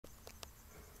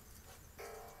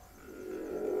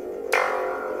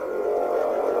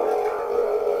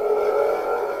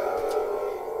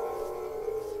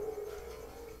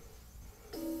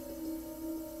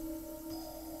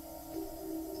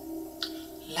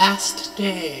Last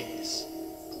days.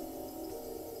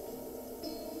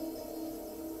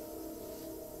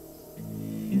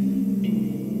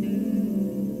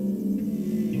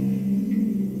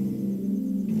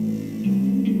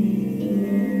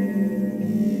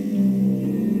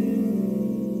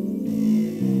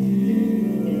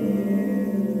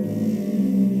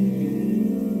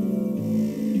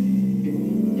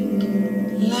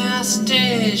 Last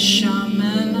days,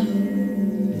 shaman.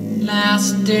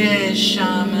 Last days,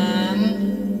 shaman.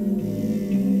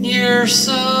 You're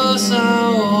so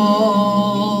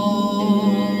old,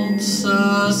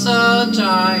 so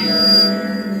tired.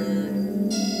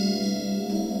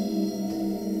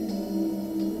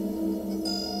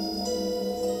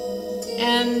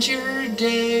 And your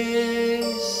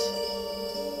days,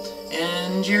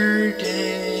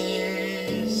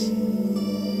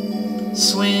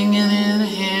 swinging in a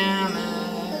hammock,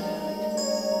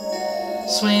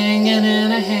 swinging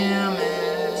in a hammock,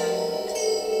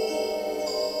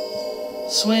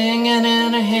 swinging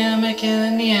in a hammock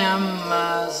in the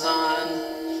Amazon,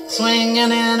 swinging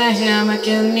in a hammock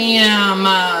in the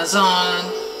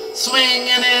Amazon, swinging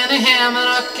in a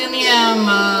hammock in the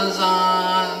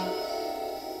Amazon.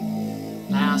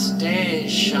 Last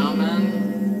days, shaman.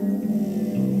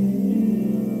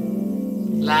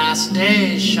 Last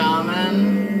days,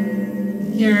 shaman.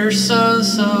 You're so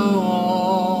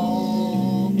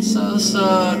old,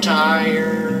 so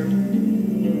tired.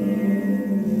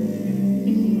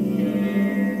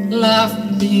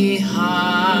 Left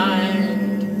behind,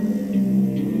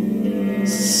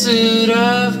 suit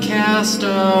of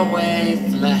castaway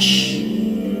flesh,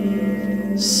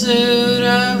 suit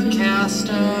of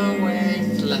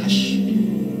castaway flesh.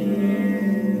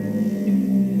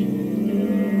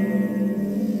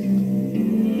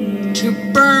 To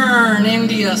burn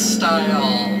India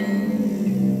style,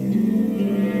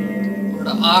 or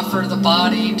to offer the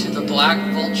body to the black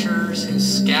vultures who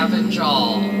scavenge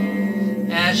all,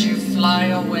 as you fly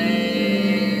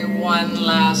away one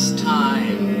last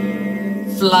time,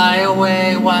 fly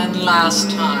away one last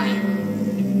time.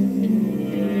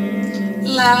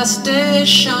 Last day,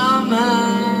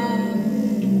 shaman.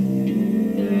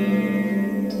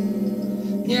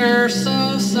 You're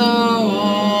so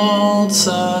old,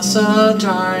 so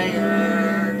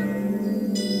tired.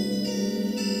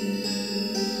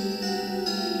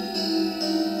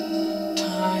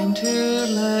 Time to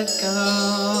let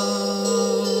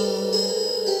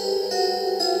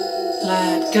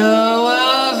go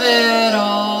of it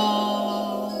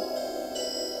all.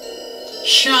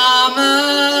 Shaman,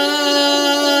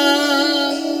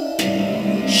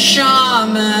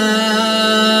 shaman,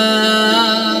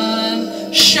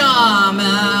 shaman.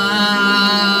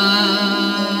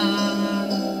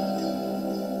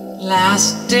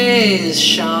 Last days,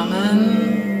 shaman.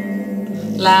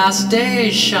 Last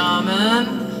days,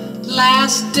 shaman.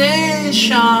 Last days,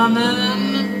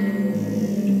 shaman.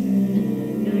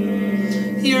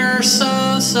 You're so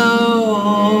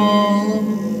old,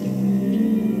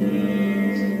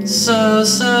 so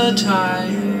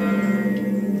tired,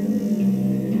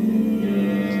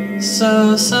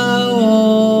 so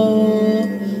old,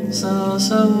 so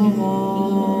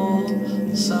old,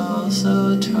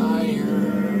 so tired.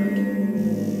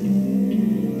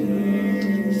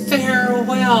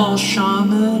 Farewell,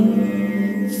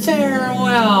 shaman.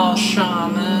 Farewell,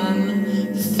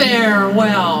 shaman.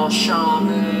 Farewell,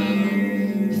 shaman.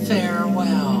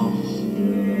 Farewell.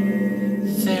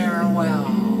 Farewell.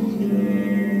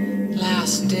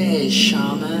 Last days,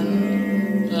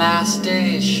 shaman. Last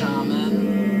days, shaman.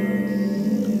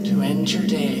 To end your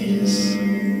days,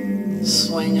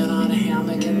 swinging on a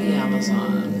hammock in the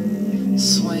Amazon.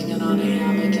 Swinging on a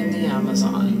hammock in the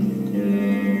Amazon.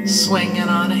 Swinging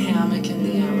on a hammock in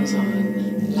the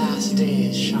Amazon. Last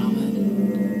days,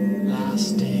 shaman.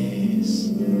 Last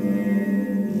days.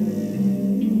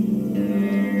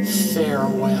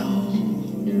 Farewell.